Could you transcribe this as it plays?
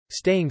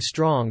staying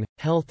strong,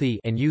 healthy,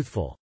 and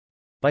youthful.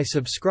 By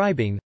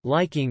subscribing,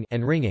 liking,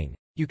 and ringing,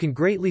 you can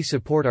greatly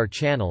support our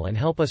channel and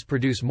help us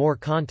produce more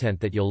content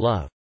that you'll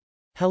love.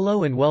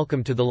 Hello and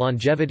welcome to the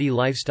Longevity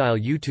Lifestyle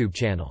YouTube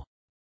channel.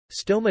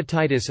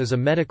 Stomatitis is a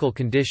medical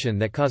condition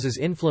that causes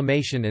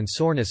inflammation and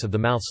soreness of the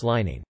mouth's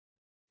lining.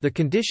 The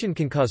condition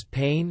can cause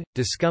pain,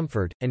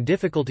 discomfort, and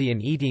difficulty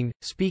in eating,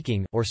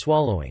 speaking, or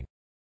swallowing.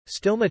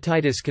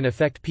 Stomatitis can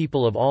affect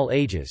people of all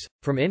ages,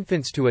 from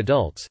infants to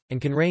adults, and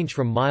can range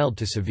from mild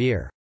to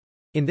severe.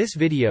 In this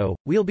video,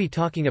 we'll be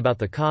talking about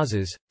the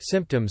causes,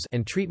 symptoms,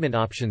 and treatment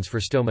options for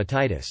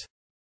stomatitis.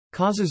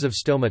 Causes of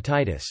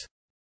stomatitis.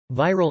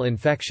 Viral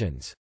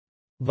infections.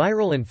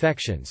 Viral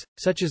infections,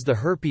 such as the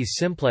herpes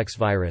simplex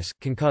virus,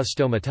 can cause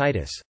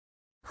stomatitis.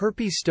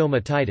 Herpes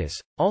stomatitis,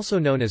 also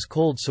known as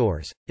cold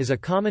sores, is a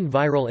common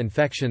viral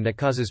infection that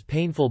causes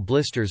painful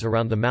blisters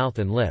around the mouth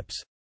and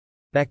lips.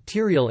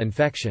 Bacterial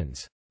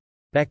infections.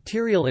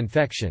 Bacterial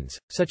infections,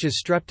 such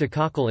as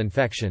streptococcal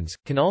infections,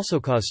 can also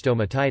cause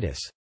stomatitis.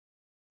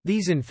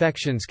 These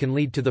infections can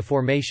lead to the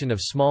formation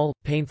of small,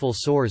 painful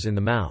sores in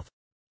the mouth.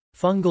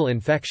 Fungal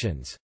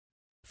infections.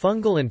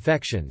 Fungal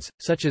infections,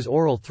 such as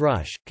oral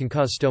thrush, can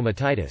cause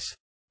stomatitis.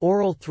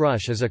 Oral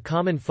thrush is a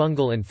common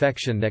fungal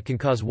infection that can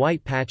cause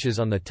white patches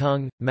on the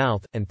tongue,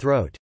 mouth, and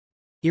throat.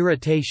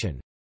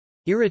 Irritation.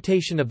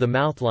 Irritation of the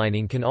mouth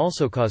lining can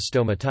also cause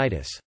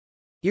stomatitis.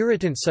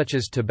 Irritants such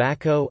as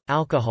tobacco,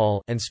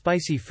 alcohol, and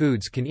spicy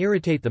foods can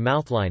irritate the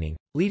mouth lining,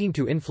 leading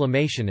to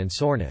inflammation and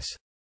soreness.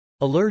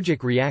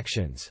 Allergic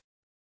reactions.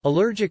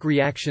 Allergic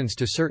reactions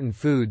to certain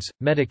foods,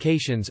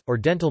 medications, or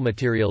dental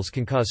materials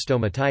can cause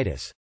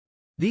stomatitis.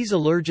 These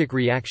allergic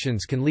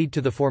reactions can lead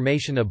to the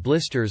formation of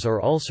blisters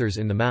or ulcers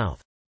in the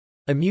mouth.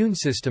 Immune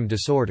system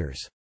disorders.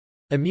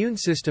 Immune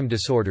system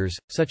disorders,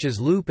 such as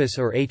lupus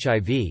or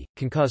HIV,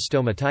 can cause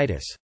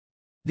stomatitis.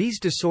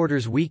 These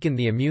disorders weaken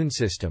the immune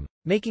system,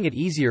 making it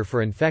easier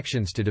for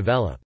infections to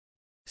develop.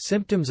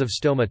 Symptoms of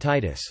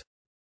stomatitis.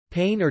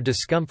 Pain or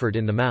discomfort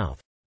in the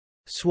mouth.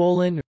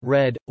 Swollen,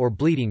 red, or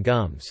bleeding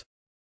gums.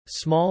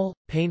 Small,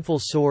 painful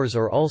sores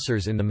or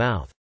ulcers in the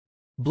mouth.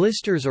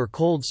 Blisters or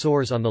cold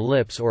sores on the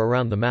lips or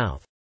around the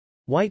mouth.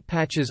 White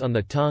patches on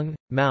the tongue,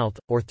 mouth,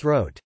 or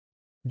throat.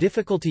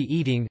 Difficulty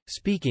eating,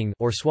 speaking,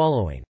 or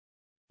swallowing.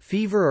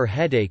 Fever or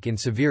headache in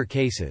severe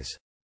cases.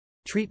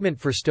 Treatment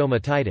for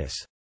stomatitis.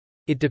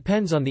 It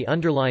depends on the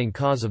underlying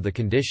cause of the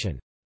condition.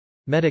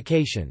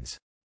 Medications.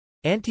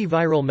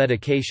 Antiviral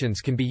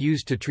medications can be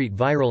used to treat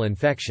viral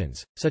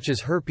infections, such as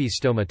herpes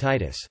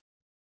stomatitis.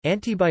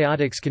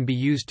 Antibiotics can be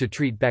used to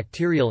treat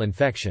bacterial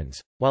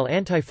infections, while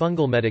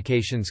antifungal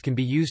medications can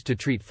be used to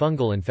treat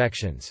fungal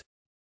infections.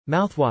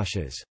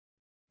 Mouthwashes.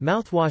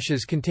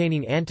 Mouthwashes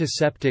containing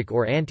antiseptic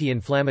or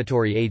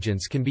anti-inflammatory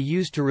agents can be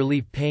used to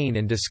relieve pain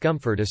and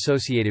discomfort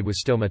associated with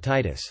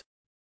stomatitis.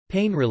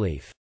 Pain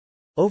relief.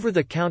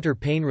 Over-the-counter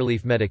pain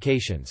relief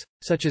medications,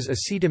 such as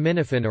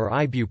acetaminophen or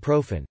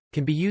ibuprofen,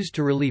 can be used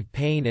to relieve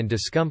pain and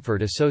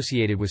discomfort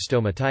associated with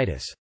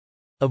stomatitis.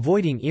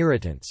 Avoiding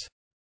irritants.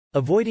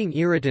 Avoiding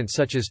irritants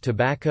such as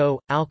tobacco,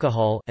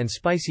 alcohol, and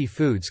spicy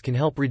foods can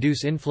help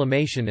reduce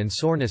inflammation and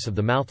soreness of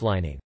the mouth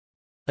lining.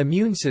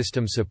 Immune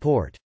system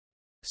support.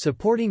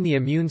 Supporting the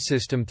immune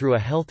system through a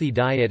healthy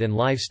diet and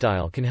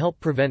lifestyle can help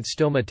prevent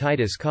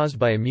stomatitis caused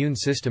by immune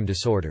system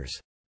disorders.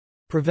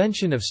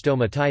 Prevention of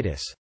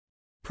stomatitis.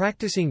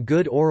 Practicing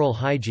good oral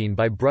hygiene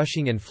by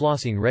brushing and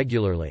flossing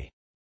regularly.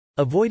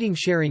 Avoiding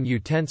sharing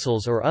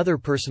utensils or other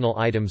personal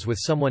items with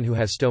someone who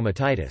has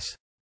stomatitis.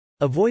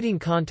 Avoiding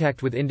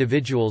contact with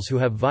individuals who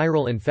have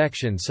viral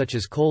infections such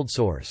as cold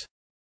sores.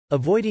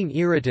 Avoiding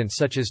irritants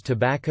such as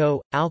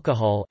tobacco,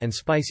 alcohol, and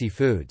spicy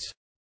foods.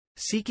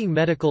 Seeking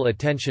medical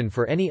attention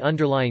for any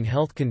underlying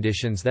health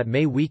conditions that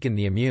may weaken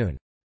the immune.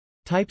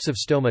 Types of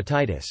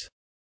stomatitis.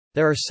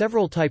 There are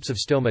several types of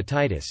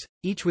stomatitis,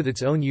 each with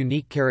its own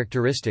unique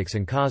characteristics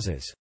and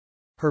causes.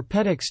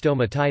 Herpetic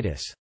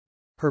stomatitis.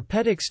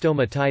 Herpetic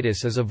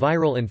stomatitis is a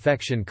viral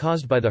infection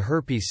caused by the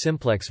herpes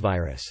simplex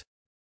virus.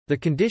 The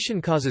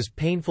condition causes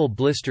painful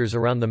blisters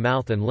around the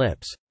mouth and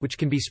lips, which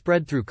can be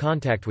spread through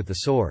contact with the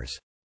sores.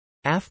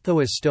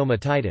 Aphthous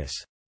stomatitis.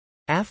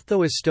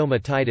 Aphthous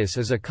stomatitis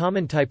is a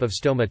common type of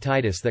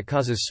stomatitis that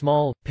causes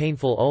small,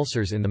 painful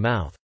ulcers in the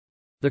mouth.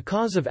 The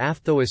cause of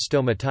aphthous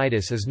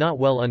stomatitis is not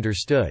well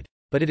understood,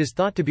 but it is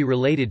thought to be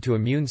related to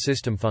immune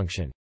system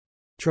function.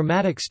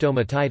 Traumatic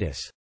stomatitis.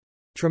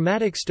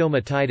 Traumatic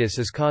stomatitis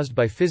is caused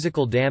by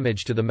physical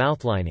damage to the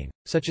mouth lining,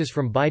 such as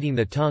from biting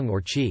the tongue or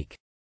cheek.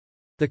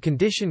 The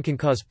condition can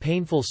cause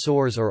painful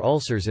sores or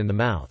ulcers in the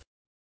mouth.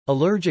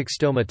 Allergic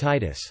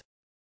stomatitis.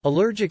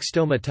 Allergic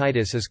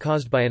stomatitis is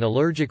caused by an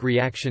allergic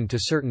reaction to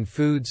certain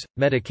foods,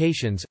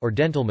 medications, or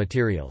dental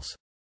materials.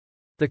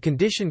 The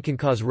condition can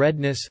cause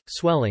redness,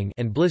 swelling,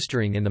 and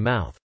blistering in the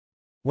mouth.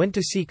 When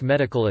to seek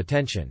medical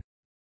attention.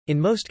 In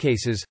most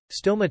cases,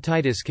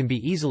 stomatitis can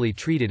be easily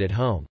treated at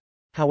home.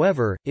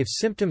 However, if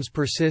symptoms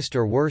persist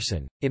or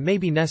worsen, it may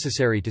be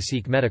necessary to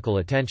seek medical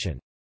attention.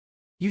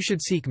 You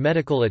should seek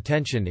medical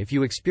attention if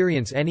you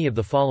experience any of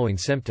the following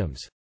symptoms.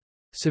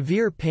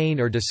 Severe pain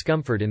or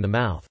discomfort in the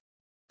mouth.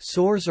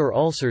 Sores or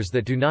ulcers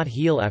that do not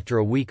heal after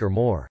a week or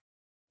more.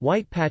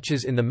 White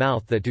patches in the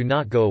mouth that do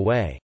not go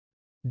away.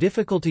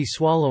 Difficulty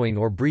swallowing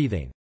or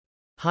breathing.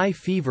 High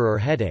fever or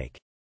headache.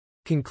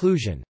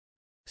 Conclusion.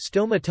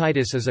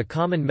 Stomatitis is a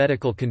common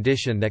medical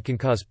condition that can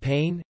cause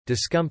pain,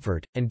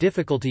 discomfort, and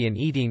difficulty in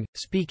eating,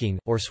 speaking,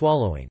 or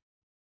swallowing.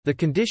 The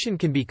condition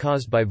can be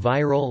caused by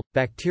viral,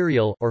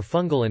 bacterial, or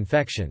fungal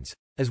infections,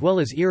 as well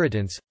as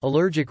irritants,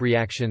 allergic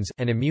reactions,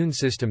 and immune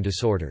system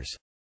disorders.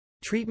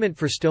 Treatment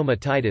for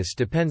stomatitis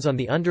depends on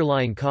the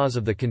underlying cause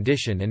of the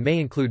condition and may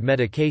include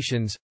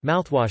medications,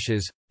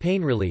 mouthwashes,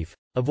 pain relief,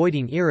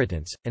 avoiding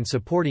irritants, and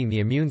supporting the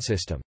immune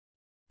system.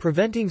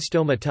 Preventing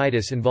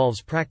stomatitis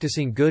involves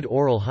practicing good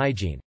oral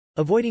hygiene,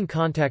 avoiding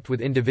contact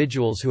with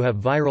individuals who have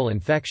viral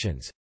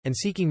infections, and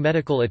seeking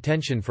medical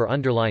attention for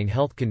underlying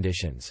health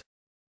conditions.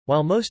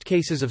 While most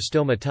cases of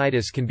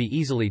stomatitis can be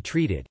easily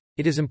treated,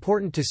 it is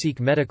important to seek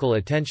medical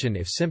attention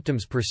if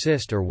symptoms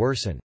persist or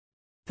worsen.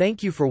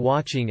 Thank you for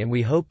watching, and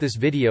we hope this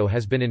video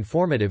has been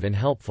informative and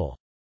helpful.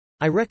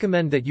 I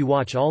recommend that you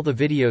watch all the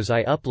videos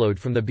I upload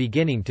from the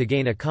beginning to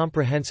gain a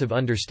comprehensive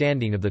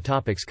understanding of the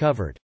topics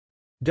covered.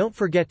 Don't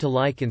forget to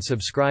like and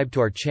subscribe to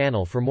our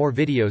channel for more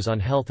videos on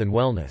health and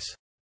wellness.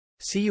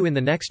 See you in the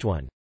next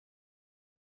one.